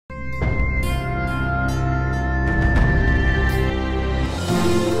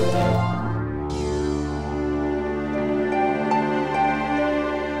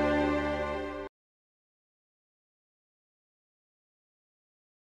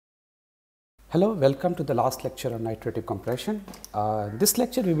Hello, welcome to the last lecture on iterative compression. This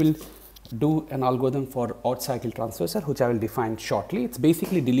lecture we will do an algorithm for odd cycle transversal, which I will define shortly. It's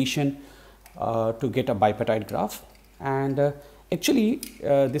basically deletion to get a bipartite graph. And actually,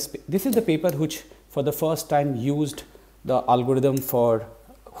 this is the paper which for the first time used the algorithm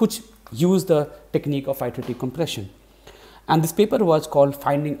which used the technique of iterative compression. And this paper was called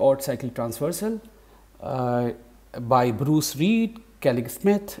Finding Odd Cycle Transversal by Bruce Reed, Kelly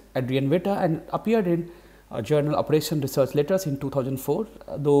Smith, Adrian Witta, and appeared in journal Operation Research Letters in 2004,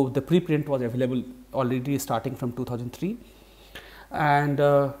 though the preprint was available already starting from 2003. And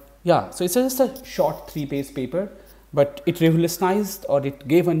yeah, so it's just a short 3-page paper, but it revolutionized, or it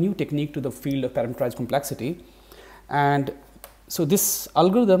gave a new technique to the field of parameterized complexity. And so this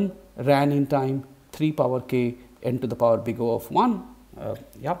algorithm ran in time 3 power k n to the power big O of 1.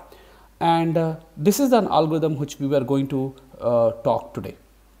 Yeah. And this is an algorithm which we were going to talk today.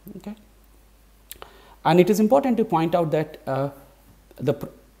 Okay. And it is important to point out that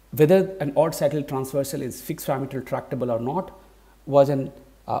whether an odd cycle transversal is fixed parameter tractable or not was an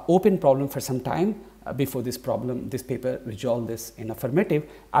open problem for some time before this paper resolved this in affirmative,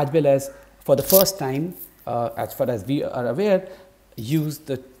 as well as for the first time, as far as we are aware, used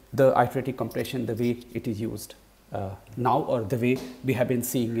the iterative compression the way it is used now, or the way we have been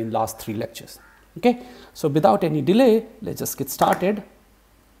seeing in last 3 lectures. Okay. So without any delay, let's just get started.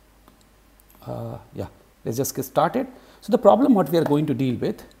 Yeah, let's just get started. So the problem what we are going to deal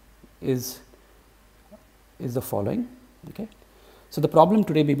with is the following. Okay. So the problem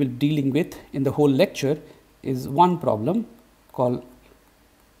today we will be dealing with in the whole lecture is one problem called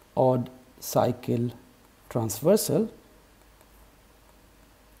odd cycle transversal.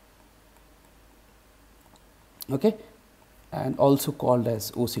 Okay, and also called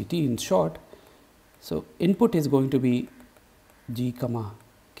as OCT in short. So input is going to be g comma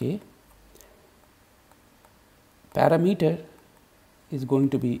k, parameter is going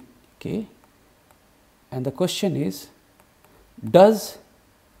to be k, and the question is, does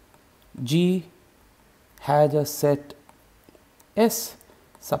G has a set S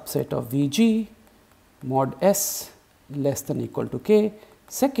subset of Vg mod S less than equal to k?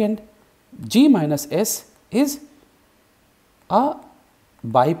 Second, G minus S is a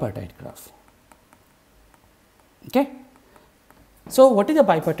bipartite graph. Okay. So what is a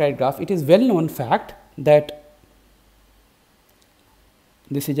bipartite graph? It is well known fact that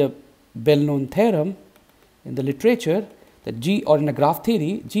this is a well known theorem in the literature that G, or in a graph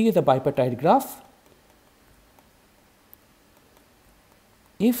theory, G is a bipartite graph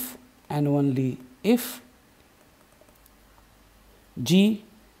if and only if G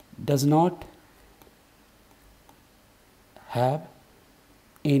does not have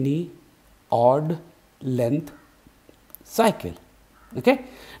any odd length cycle. Okay.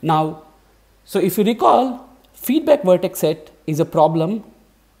 Now, so if you recall, feedback vertex set is a problem.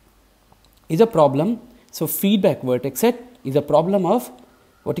 So feedback vertex set is a problem of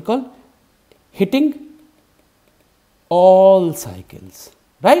what you call hitting all cycles,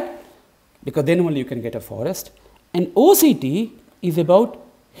 right? Because then only you can get a forest. And OCT is about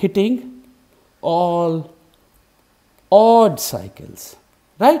hitting all odd cycles,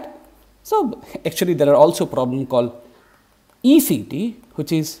 right? So actually there are also problem called ECT,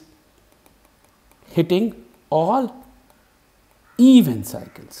 which is hitting all even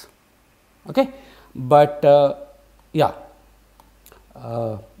cycles. Okay, but yeah,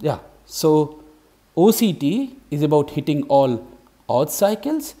 so OCT is about hitting all odd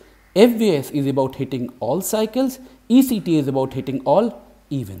cycles, FVS is about hitting all cycles, ECT is about hitting all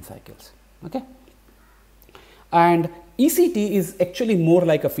even cycles. Okay. And ECT is actually more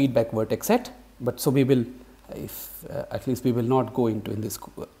like a feedback vertex set, but so we will, if at least we will not go into in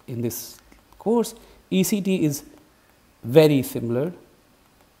this course. ECT is very similar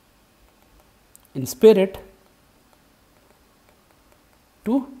in spirit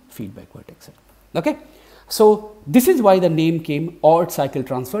to feedback vertex set. Okay. So this is why the name came odd cycle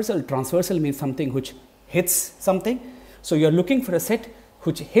transversal. Transversal means something which hits something. So you are looking for a set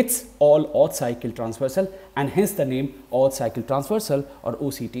which hits all odd cycle transversal, and hence the name odd cycle transversal, or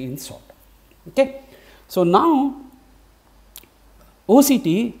OCT in short. Okay. So now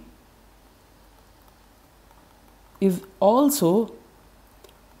OCT is also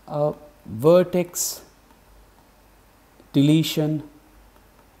a vertex deletion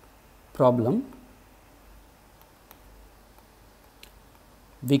problem.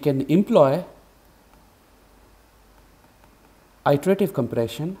 We can employ iterative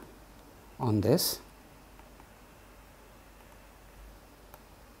compression on this,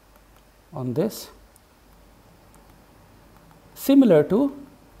 similar to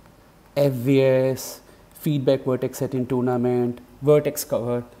FVS, feedback vertex set in tournament, vertex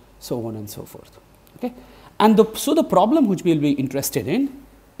cover, so on and so forth. Okay. And so the problem which we will be interested in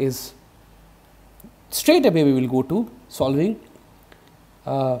is straight away we will go to solving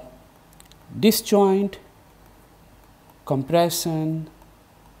disjoint, compression,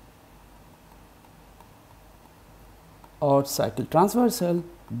 odd cycle transversal,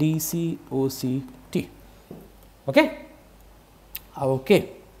 DCOCT. Okay. Okay.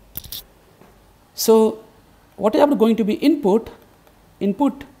 So what is going to be input?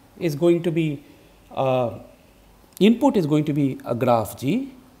 Input is going to be a graph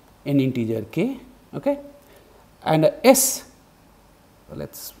G in integer k, okay, and a S,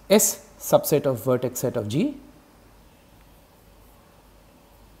 S subset of vertex set of G.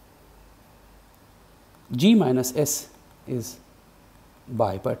 G minus S is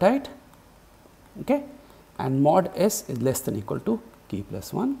bipartite, okay, and mod S is less than equal to k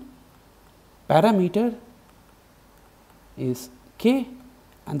plus 1. Parameter is k,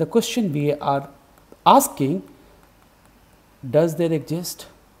 and the question we are asking, does there exist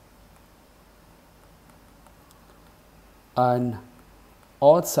an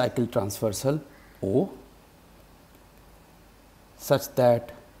odd cycle transversal O such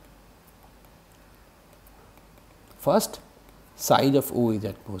that first size of O is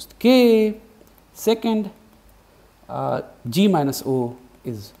at post k, second G minus O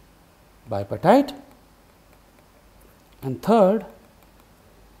is bipartite, and third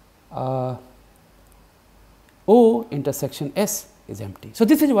O intersection S is empty. So,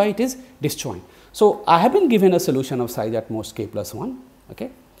 this is why it is disjoint. So, I have been given a solution of size at most k plus 1,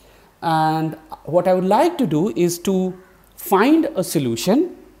 okay, and what I would like to do is to find a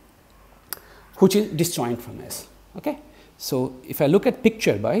solution which is disjoint from S. Okay. So, if I look at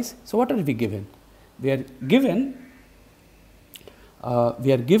picture wise, so what are we given? We are given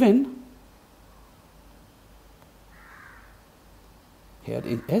here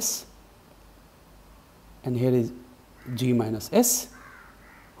is S and here is G minus S,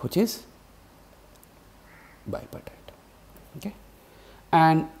 which is bipartite, okay,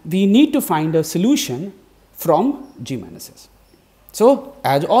 and we need to find a solution from G minus S. So,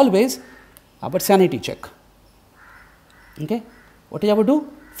 as always, our sanity check. Okay. What is our do?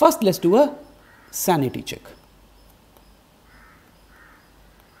 First, let us do a sanity check.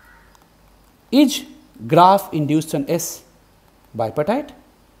 Is graph induced on S bipartite?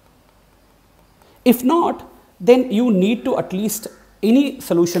 If not, then you need to at least any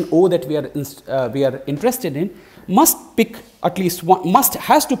solution O that we are interested in must pick at least one,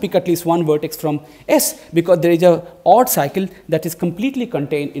 has to pick at least one vertex from S, because there is a odd cycle that is completely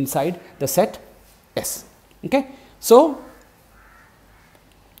contained inside the set S. Okay. So,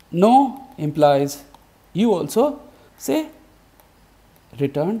 no implies you also say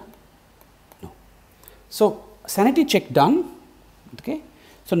return no. So, sanity check done. Okay.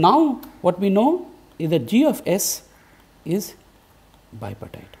 So, now what we know is that G of S is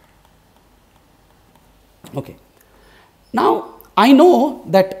bipartite. Okay. Now, I know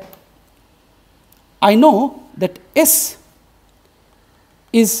that S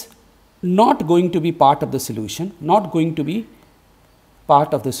is not going to be part of the solution,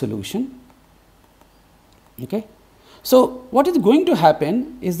 Okay. So, what is going to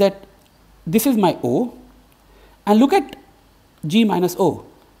happen is that this is my O, and look at G minus O.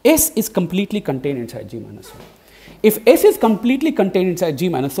 S is completely contained inside G minus O. If S is completely contained inside G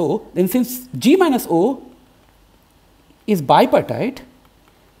minus O, then since G minus O is bipartite,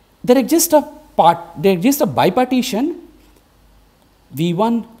 there exists a bipartition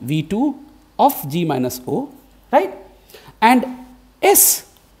V1, V2 of G minus O, right? And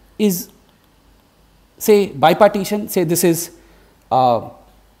S is, say, bipartition, say this is or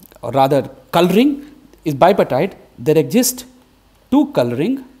rather coloring is bipartite, there exists two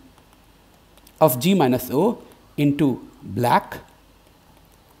coloring of G minus O into black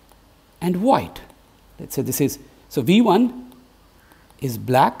and white. Let us say this is, so V1 is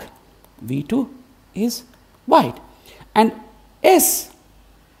black, V2 is white, and S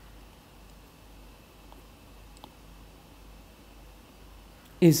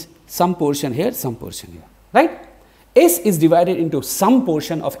is some portion here, some portion here, right? S is divided into some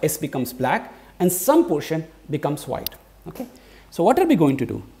portion of S becomes black and some portion becomes white. Okay. So, what are we going to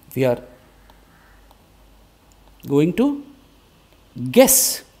do? We are going to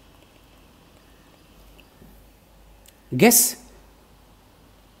guess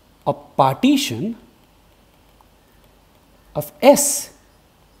a partition of S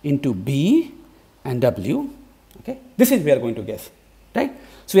into B and W. Okay. This is we are going to guess, right?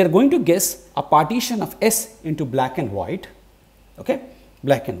 So, we are going to guess a partition of S into black and white, okay,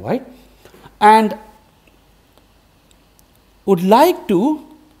 black and white, and would like to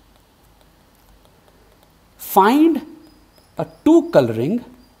find a 2 coloring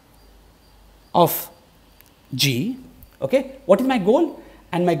of G. Okay, what is my goal?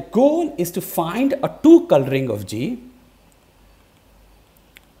 And my goal is to find a 2 coloring of G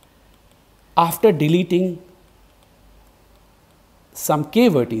after deleting some k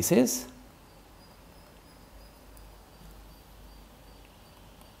vertices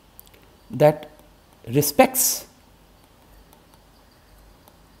that respects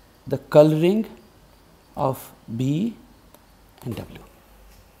the coloring of B and W.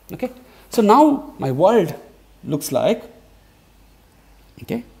 Okay. So now my world looks like,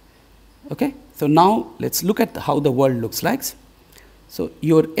 okay. So now let's look at how the world looks like. So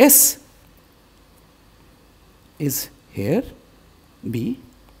your S is here, B,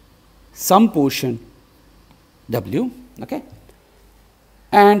 some portion W, okay,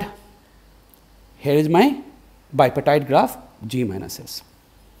 and here is my bipartite graph G minus S.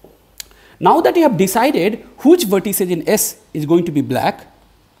 Now that you have decided which vertices in S is going to be black,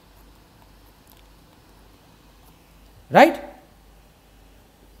 right?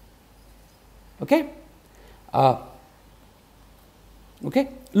 Okay. Okay.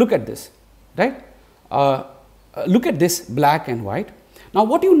 Look at this, right? Look at this black and white. Now,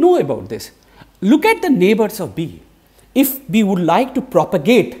 what do you know about this? Look at the neighbors of B. If we would like to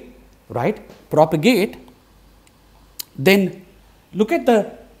propagate, right? Propagate, then look at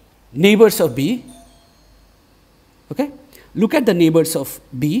the neighbors of B. Okay. Look at the neighbors of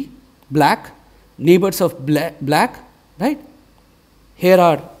B, black, neighbors of black, right? Here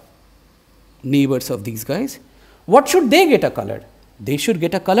are neighbors of these guys. What should they get a color? They should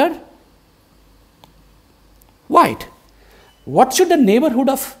get a color white. What should the neighborhood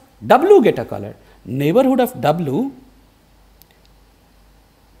of W get a color? Neighborhood of W,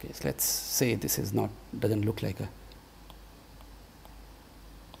 okay, so let's say this is not, doesn't look like a,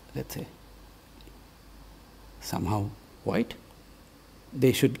 let's say somehow white.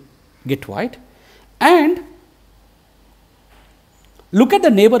 They should get white. And look at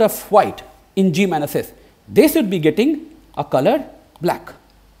the neighbor of white in G minus S. They should be getting a color black,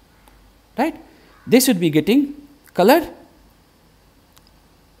 right? They should be getting color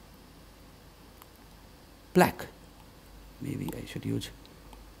black. Maybe I should use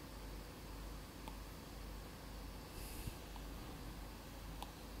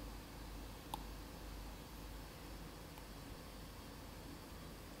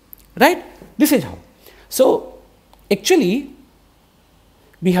right. This is how. So, actually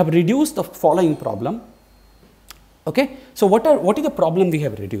we have reduced the following problem. Okay. So, what is the problem we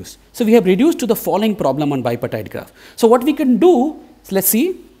have reduced? So, we have reduced to the following problem on bipartite graph. So, what we can do, so let us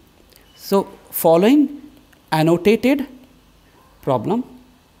see. So, following annotated problem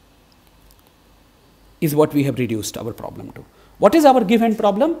is what we have reduced our problem to. What is our given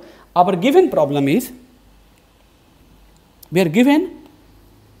problem? Our given problem is, we are given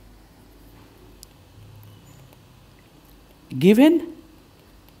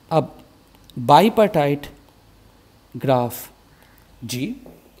a bipartite graph G,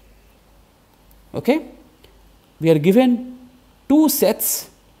 okay. We are given 2 sets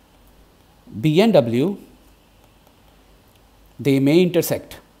B and W, they may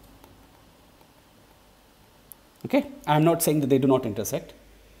intersect, okay. I am not saying that they do not intersect,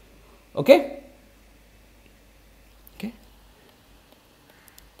 okay. Okay.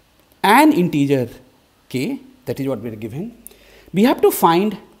 An integer k, that is what we are given. We have to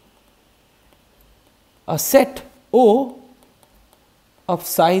find a set O of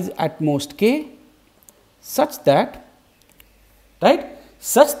size at most k such that, right,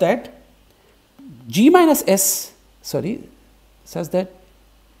 such that G minus S, sorry, such that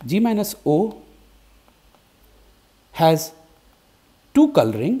G minus O has 2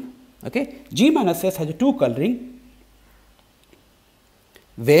 coloring, okay. G minus S has a 2 coloring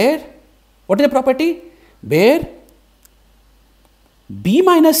where, what is the property? Where B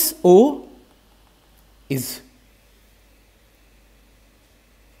minus O is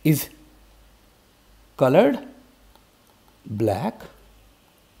colored black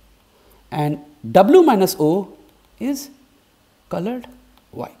and W minus O is colored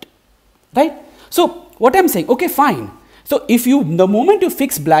white, right. So, what I am saying, okay, fine. So, if you, the moment you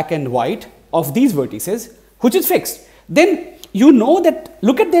fix black and white of these vertices, which is fixed, then you know that,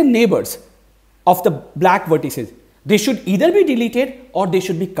 look at their neighbors of the black vertices, they should either be deleted or they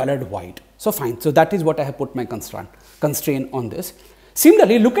should be colored white. So, fine. So, that is what I have put my constraint on this.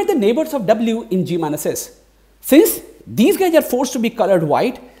 Similarly, look at the neighbors of W in G minus S. Since these guys are forced to be colored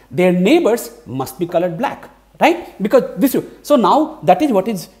white, their neighbors must be colored black, right? Because this, so now that is what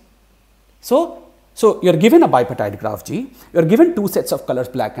is, so you are given a bipartite graph G, you are given two sets of colors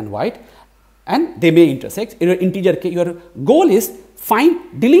black and white, and they may intersect. Your integer k, your goal is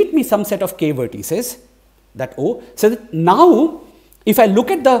delete me some set of k vertices, that O. So that now if I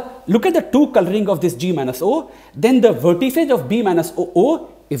look at the two coloring of this G minus O, then the vertices of B minus O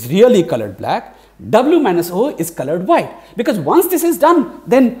is really colored black, W minus O is colored white, because once this is done,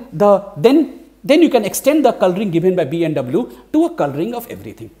 then you can extend the coloring given by B and W to a coloring of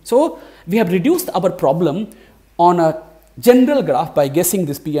everything. So we have reduced our problem on a general graph by guessing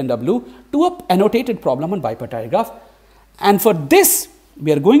this P and W to a annotated problem on bipartite graph, and for this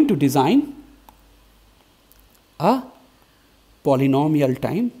we are going to design a polynomial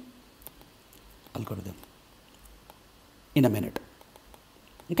time algorithm in a minute.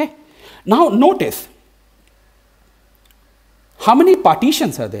 Okay. Now notice how many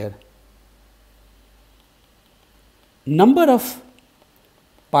partitions are there. Number of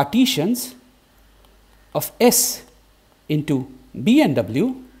partitions of S into B and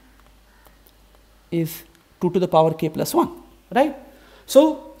W is 2 to the power k plus 1, right?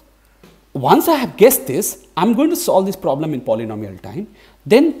 So once I have guessed this, I am going to solve this problem in polynomial time.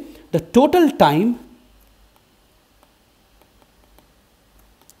 Then the total time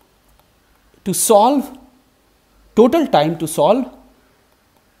to solve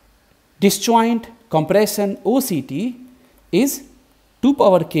disjoint compression OCT is 2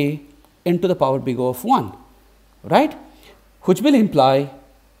 power k n to the power big O of 1, right, which will imply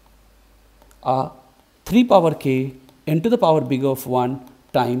a 3 power k n to the power big O of 1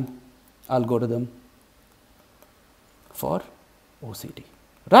 time algorithm for OCT,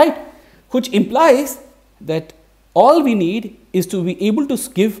 right, which implies that all we need is to be able to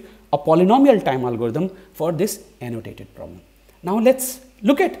give a polynomial time algorithm for this annotated problem. Now let's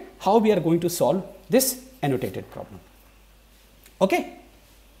look at how we are going to solve this annotated problem. Okay.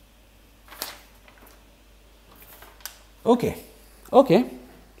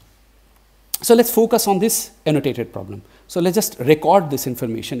 So let's focus on this annotated problem. So let's just record this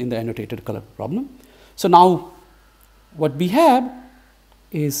information in the annotated color problem. So now what we have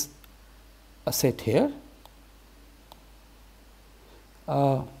is a set here.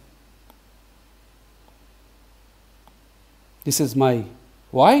 This is my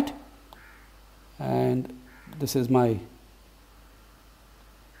white and this is my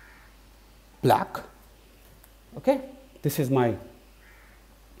black. Okay, this is my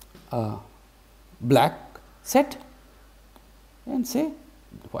black set and say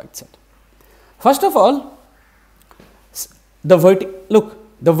white set. First of all, the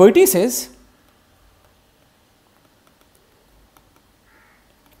vertices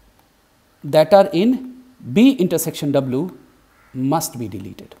that are in B intersection W must be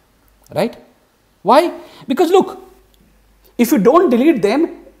deleted, right? Why? Because look, if you don't delete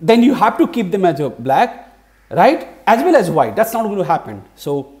them, then you have to keep them as a black, right, as well as white. That's not going to happen.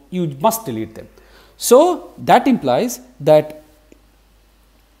 So you must delete them. So that implies that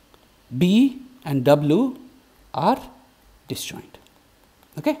B and W are disjoint.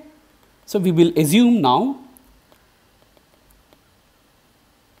 Okay. So we will assume now,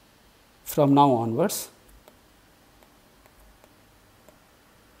 from now onwards,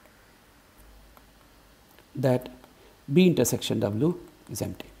 that B intersection W is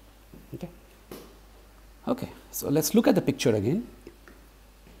empty. Okay. Okay. So let's look at the picture again.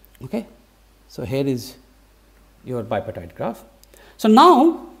 Okay. So here is your bipartite graph. So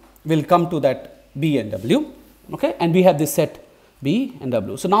now we'll come to that B and W. Okay, and we have this set B and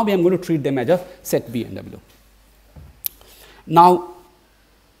W. So now we are going to treat them as a set B and W. Now,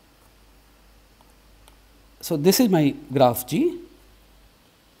 so this is my graph G.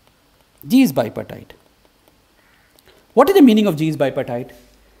 G is bipartite. What is the meaning of G is bipartite?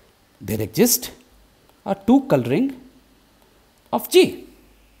 There exist a two coloring of G.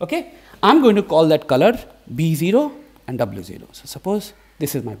 Okay, I am going to call that color B0 and W0. So suppose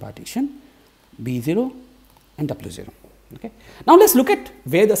this is my partition B0 and W0. Okay. Now let's look at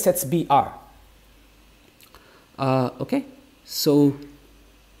where the sets B are. Okay. So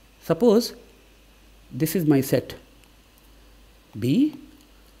suppose this is my set B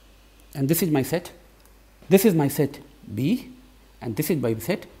and this is my set. This is my set B and this is my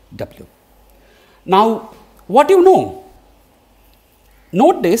set W. Now what you know?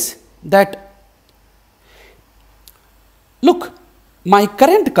 Notice that, look, my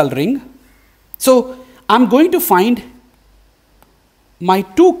current coloring, so I am going to find my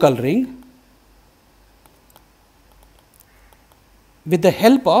two coloring with the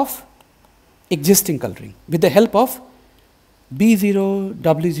help of existing coloring, with the help of B0,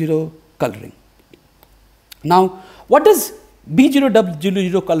 W0 coloring. Now, what does B0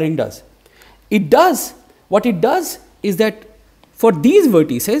 W0 coloring does? What it does is that for these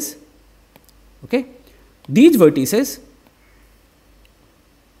vertices, okay, these vertices,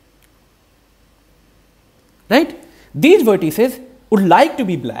 right, these vertices would like to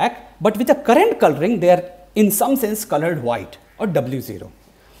be black, but with the current coloring they are in some sense colored white or W0.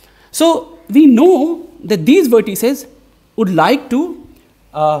 So we know that these vertices would like to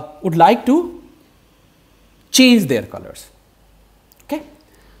change their colors. Okay.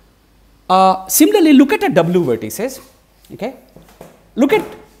 Similarly, look at the W vertices. Okay. Look at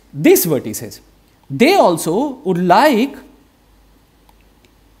these vertices. They also would like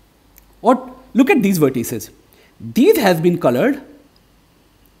what? Look at these vertices. These has been colored.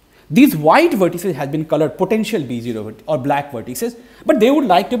 These white vertices has been colored potential B0 or black vertices, but they would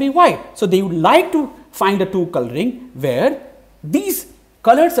like to be white. So they would like to find a two coloring where these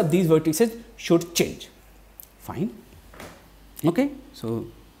colors of these vertices should change. Fine. Okay. So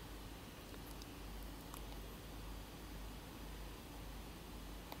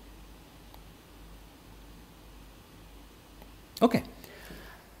okay.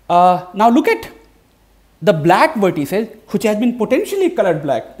 Now look at the black vertices which has been potentially colored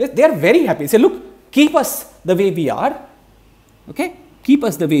black. They are very happy. Say, look, keep us the way we are. Okay, keep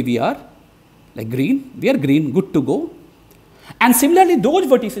us the way we are, like green. We are green, good to go. And similarly, those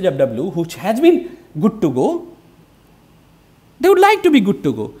vertices of W which has been good to go, they would like to be good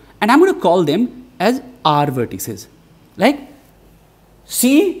to go. And I'm going to call them as R vertices. Like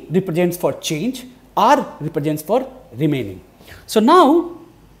C represents for change, R represents for remaining. So now,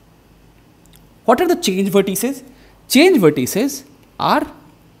 what are the change vertices? Change vertices are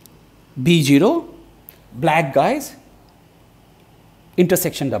B0, black guys,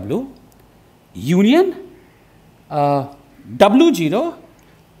 intersection W, union W0,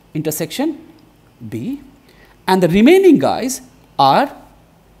 intersection B, and the remaining guys are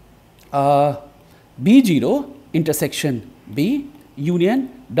B0, intersection B,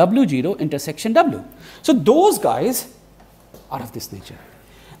 union W0, intersection W. So those guys are of this nature.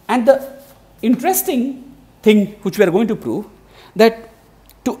 And the interesting thing which we are going to prove, that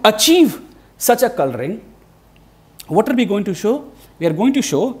to achieve such a coloring, what are we going to show? We are going to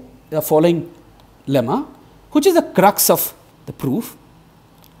show the following lemma, which is the crux of the proof,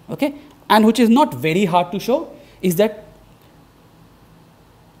 okay, and which is not very hard to show, is that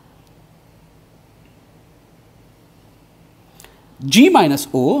G minus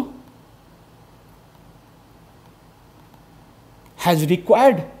O has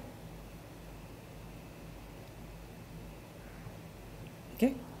required,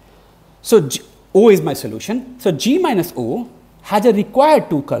 okay, so O is my solution. So G minus O has a required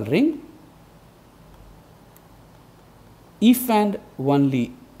two coloring if and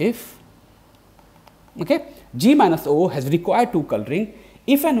only if, okay, G minus O has required two coloring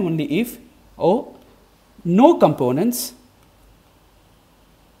if and only if O no components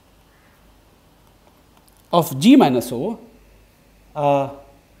of G minus O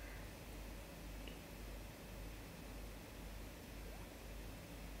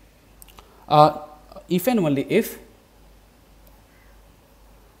if and only if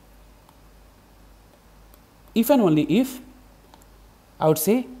I would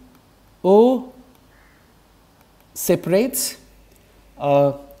say O separates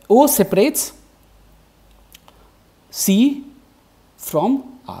C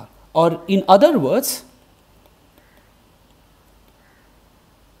from R, or in other words,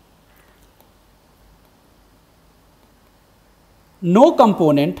 no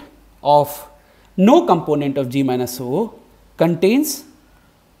component of G minus O contains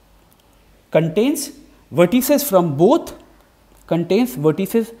vertices from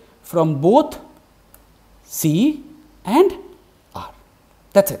both C and R.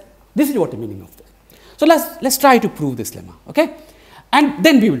 That's it. This is what the meaning of this. So let's try to prove this lemma, okay, and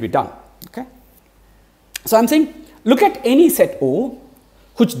then we will be done. Okay. So I'm saying, look at any set O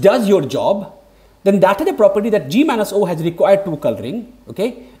which does your job, then that is a property that G minus O has required two coloring,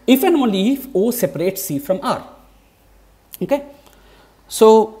 okay, if and only if O separates C from R. Okay.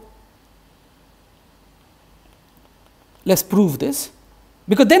 So let's prove this,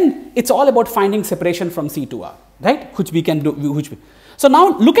 because then it's all about finding separation from C to R, right, which we can do. So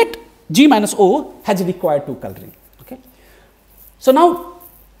now look at G minus O has required two coloring. Okay. So now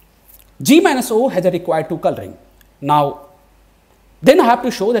G minus O has a required two coloring. Now then I have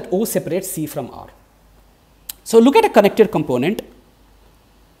to show that O separates C from R. So look at a connected component.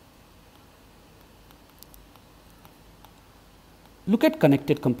 Look at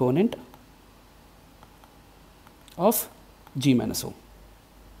connected component of G minus O.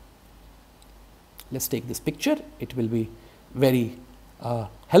 Let's take this picture, it will be very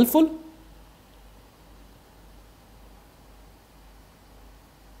helpful.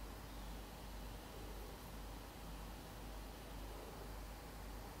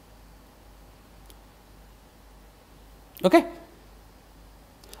 Okay.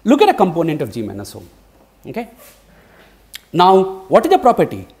 Look at a component of G minus O. Okay. Now, what is the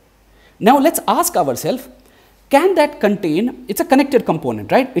property? Now, let's ask ourselves, can that contain, it's a connected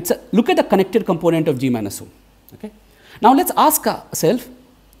component, right? It's a, look at the connected component of G minus O. Okay. Now, let's ask ourselves,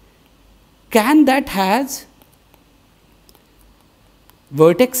 can that has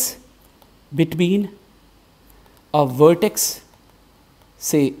vertex between a vertex,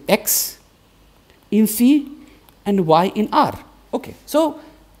 say x in C and y in R? Okay. So,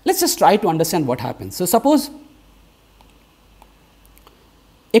 let's just try to understand what happens. So, suppose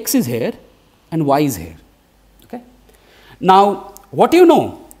x is here and y is here. Okay. Now, what do you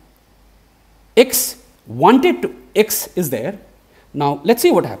know? X is there. Now, let's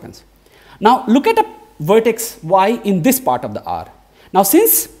see what happens. Now, look at a vertex y in this part of the R. Now,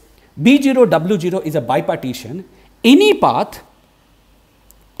 since B0, W0 is a bipartition, any path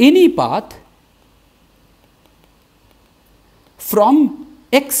from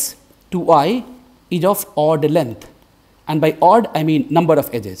x to y is of odd length, and by odd I mean number of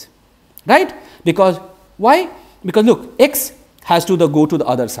edges, right? Because why? Because look, x has to go to the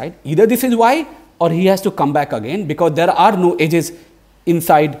other side, either this is y or he has to come back again, because there are no edges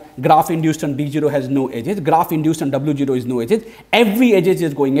inside. Graph induced on B0 has no edges, graph induced on W0 is no edges, every edges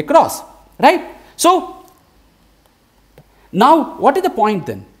is going across, right? So, now what is the point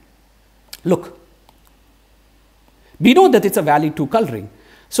then? Look, we know that it's a valid 2 coloring.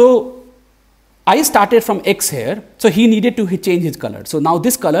 So, I started from x here, so he needed to change his color. So, now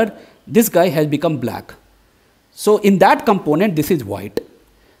this color, this guy has become black. So, in that component this is white,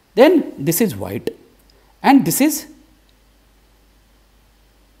 then this is white, and this is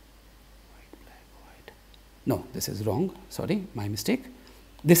white. No, this is wrong, sorry, my mistake.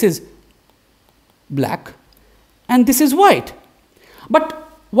 This is black and this is white. But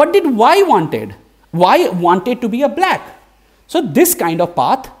what did y wanted? Y wanted to be a black. So, this kind of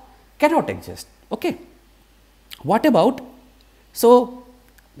path cannot exist. Okay. What about, so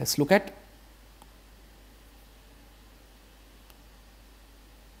let's look at,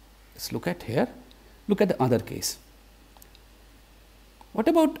 here, look at the other case. What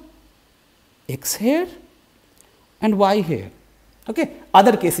about x here and y here? Okay.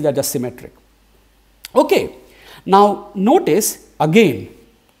 Other cases are just symmetric. Okay. Now, notice again,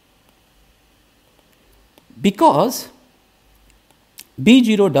 because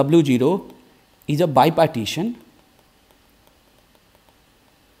B0, W0 is a bipartition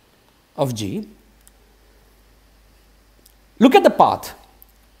of G, look at the path.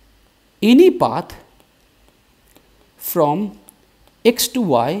 Any path from x to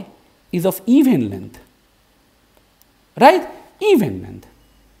y is of even length, right? Even length.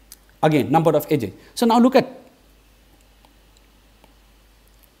 Again, number of edges. So, now look at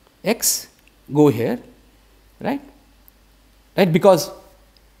x, go here, right? Right, because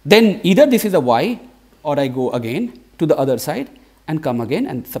then either this is a y or I go again to the other side and come again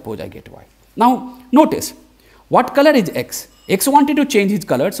and suppose I get y. Now, notice what color is x? X wanted to change its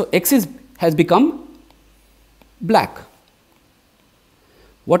color, so x has become black.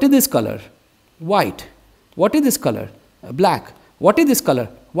 What is this color? White. What is this color? Black. What is this color?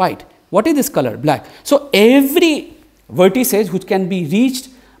 White. What is this color? Black. So, every vertices which can be reached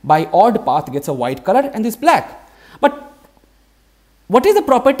by odd path gets a white color and this black. But what is the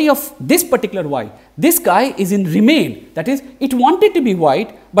property of this particular y? This guy is in remain, that is, it wanted to be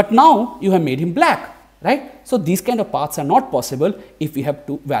white, but now you have made him black, right? So, these kind of paths are not possible if we have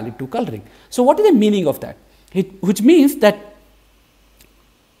valid 2 coloring. So, what is the meaning of that? Which means that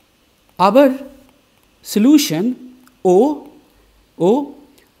our solution O,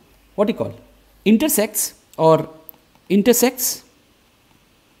 what do you call, intersects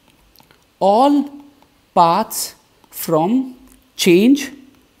all paths from change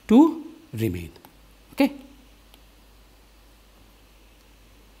to remain. Okay.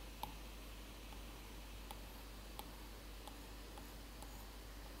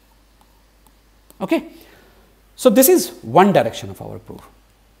 Okay. So, this is one direction of our proof.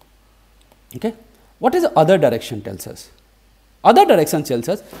 Okay. What is the other direction tells us? Other direction tells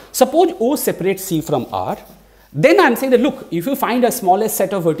us, suppose O separates C from R, then I am saying that look, if you find a smallest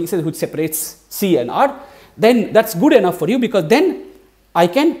set of vertices which separates C and R, then that's good enough for you, because then I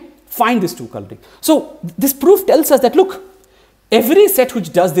can find this 2 coloring. So, this proof tells us that look, every set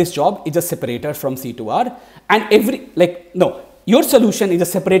which does this job is a separator from C to R, and every, your solution is a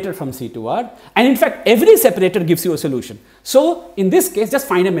separator from C to R, and in fact every separator gives you a solution. So in this case, just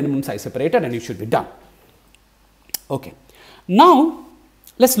find a minimum size separator and you should be done. Okay. Now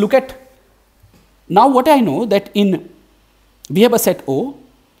let's look at, now what I know that we have a set O,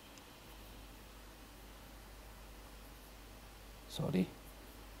 sorry,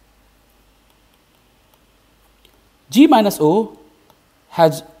 G minus O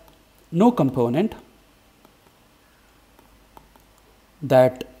has no component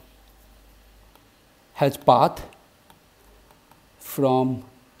that has path from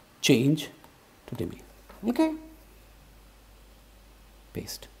change to domain. Okay,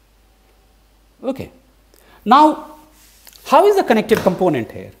 paste. Okay. Now, how is the connected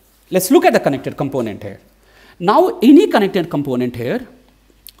component here? Let's look at the connected component here. Now, any connected component here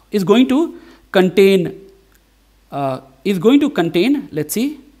is going to contain, let's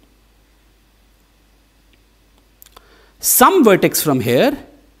see, some vertex from here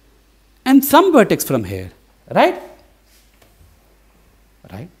and some vertex from here, right?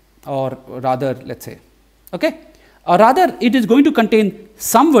 Right? Or rather, let's say, okay? Or rather, it is going to contain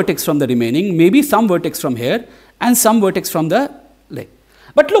some vertex from the remaining, maybe some vertex from here and some vertex from the leg.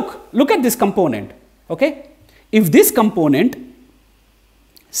 But look at this component, okay? If this component,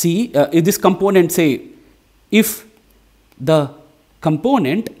 see, if this component, say, if the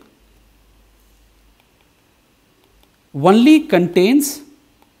component only contains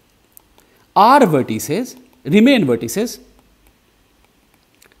R vertices, remain vertices,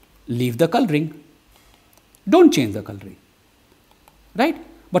 leave the coloring. Don't change the coloring, right?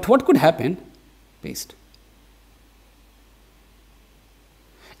 But what could happen, paste,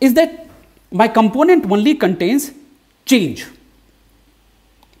 is that my component only contains change,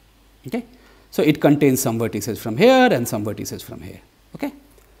 okay? So it contains some vertices from here and some vertices from here, okay?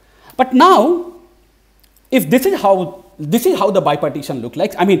 But now, if this is how the bipartition looks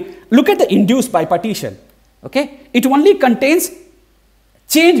like, I mean, look at the induced bipartition, okay? It only contains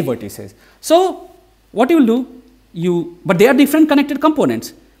change vertices. So what you will do, but they are different connected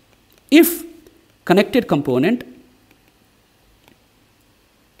components. If connected component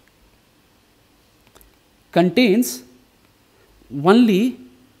contains only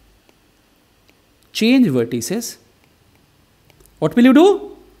change vertices, what will you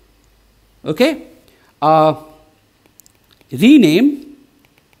do? Okay, rename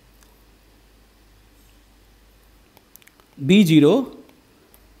B0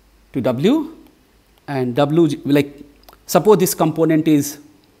 to W, and W, like suppose this component is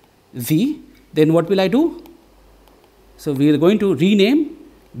V, then what will I do? So we are going to rename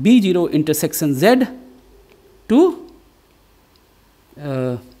B0 intersection Z to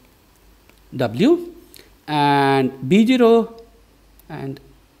W, and B0 and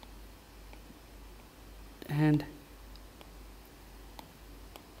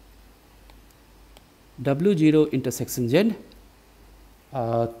W0 intersection Z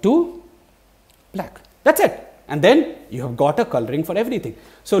to black. That's it. And then you have got a coloring for everything.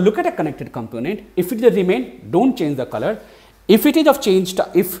 So look at a connected component. If it is remain, don't change the color. If it is of change,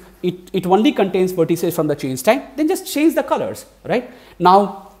 if it only contains vertices from the change type, then just change the colors, right?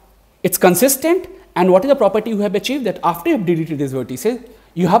 Now it's consistent, and what is the property you have achieved? That after you have deleted these vertices,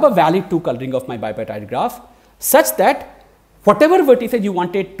 you have a valid 2 coloring of my bipartite graph, such that whatever vertices you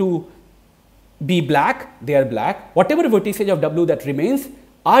wanted to be black, they are black. Whatever vertices of W that remains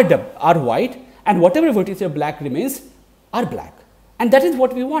are white, and whatever vertices of black remains are black. And that is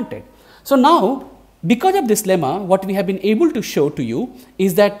what we wanted. So now, because of this lemma, what we have been able to show to you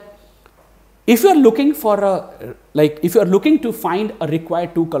is that if you are looking for if you are looking to find a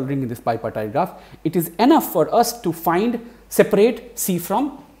required 2 coloring in this bipartite graph, it is enough for us to separate C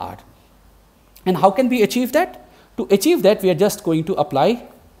from R. And how can we achieve that? To achieve that, we are just going to apply,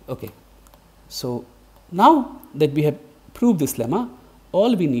 okay. So now that we have proved this lemma,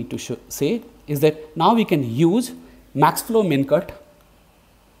 all we need to say is that now we can use max flow min cut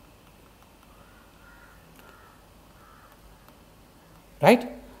right,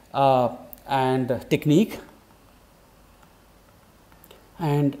 and technique,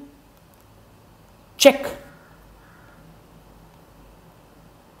 and check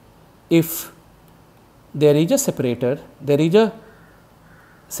if there is a separator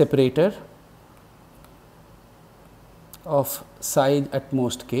of size at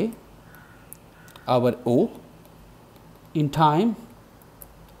most k, our O, in time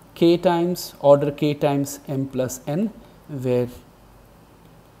k times order k times m plus n, where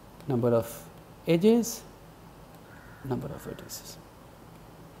number of edges, number of vertices,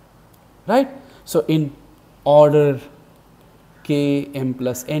 right. So in order k m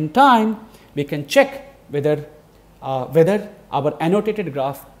plus n time, we can check whether our annotated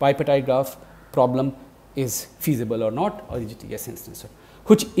graph, bipartite graph problem is feasible or not, or is it a yes instance,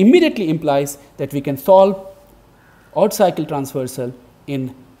 which immediately implies that we can solve odd cycle transversal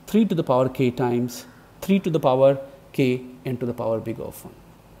in 3 to the power k times 3 to the power k n to the power big of 1.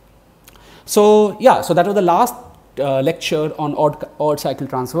 So, yeah, so that was the last lecture on odd cycle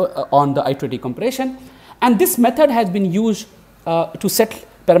transfer on the iterative compression, and this method has been used to set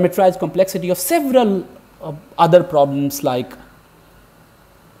parameterized complexity of several other problems like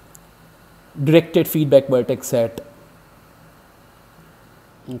directed feedback vertex set,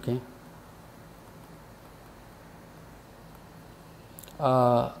 okay,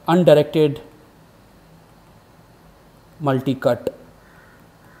 undirected multi-cut,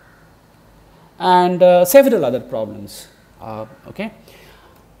 and several other problems. Okay,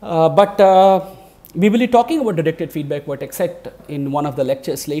 but we will be talking about directed feedback vertex set in one of the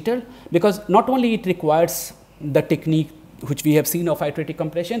lectures later, because not only it requires the technique which we have seen of iterative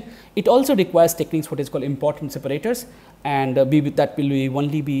compression, it also requires techniques what is called importance separators, and that will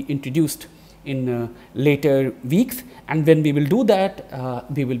only be introduced in later weeks. And when we will do that,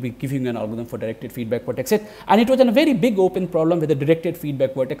 we will be giving an algorithm for directed feedback vertex set, and it was a very big open problem whether directed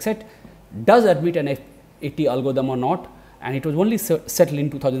feedback vertex set does admit an AT algorithm or not, and it was only settled in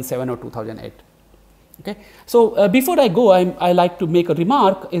 2007 or 2008. Okay. So, before I go, I like to make a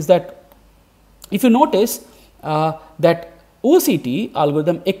remark is that if you notice that OCT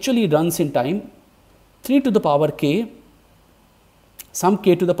algorithm actually runs in time 3 to the power k, some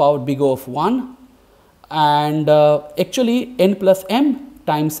k to the power big O of 1, and actually n plus m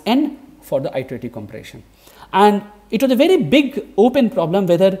times n for the iterative compression. And it was a very big open problem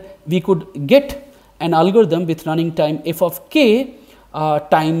whether we could get an algorithm with running time f of k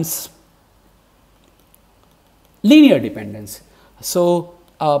times linear dependence. So,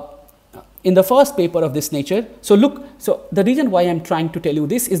 in the first paper of this nature, so look, so the reason why I am trying to tell you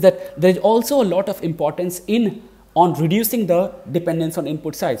this is that there is also a lot of importance on reducing the dependence on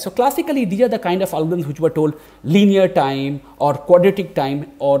input side. So, classically these are the kind of algorithms which were told linear time or quadratic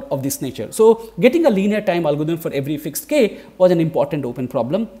time or of this nature. So, getting a linear time algorithm for every fixed k was an important open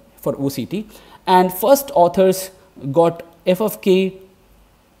problem for OCT, and first authors got f of k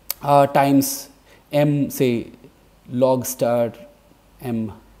times m, say log star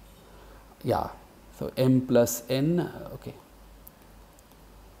m, yeah, so m plus n, okay,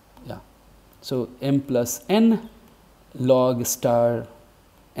 yeah, so m plus n log star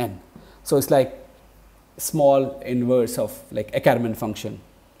n. So, it is like small inverse of like Ackermann function.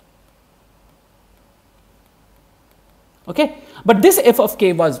 Okay. But this f of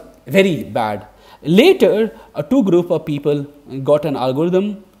k was very bad. Later, two group of people got an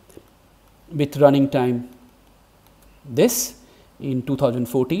algorithm with running time this in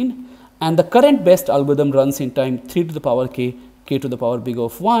 2014, and the current best algorithm runs in time 3 to the power k, k to the power big O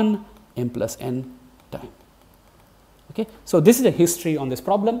of 1, m plus n time. Okay. So, this is a history on this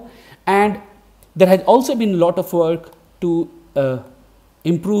problem, and there has also been a lot of work to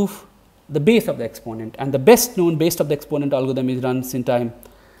improve the base of the exponent, and the best known base of the exponent algorithm is runs in time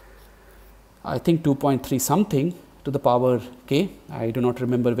I think 2.3 something to the power k, I do not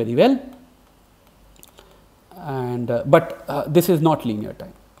remember very well, and but this is not linear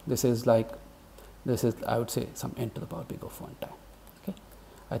time, this is like, this is I would say some n to the power big of 1 time. Okay.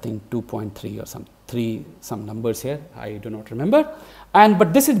 I think 2.3 or some numbers here, I do not remember, and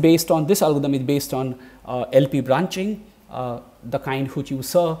but this is based on, this algorithm is based on LP branching, the kind which you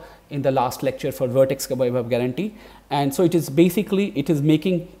saw in the last lecture for vertex cover above guarantee. And so, it is basically, it is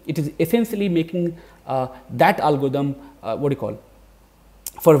essentially making that algorithm what do you call,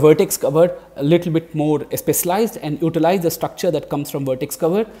 for vertex cover a little bit more specialized and utilize the structure that comes from vertex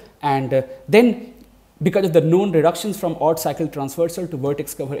cover, and then because of the known reductions from odd cycle transversal to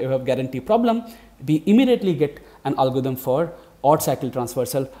vertex cover above guarantee problem, we immediately get an algorithm for odd cycle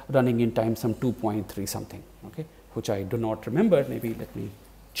transversal running in time some 2.3 something, okay, which I do not remember, maybe let me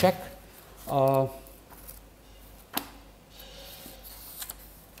check.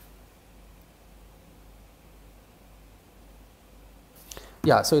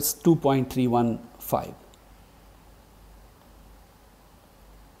 Yeah, so it's 2.315.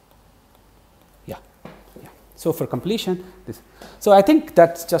 Yeah. So, for completion, this. So, I think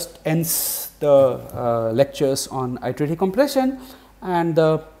that just ends the lectures on iterative compression, and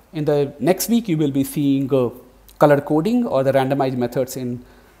in the next week you will be seeing color coding or the randomized methods in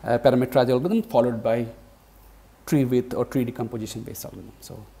parameterized algorithm, followed by tree width or tree decomposition based algorithm.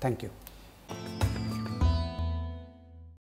 So, thank you.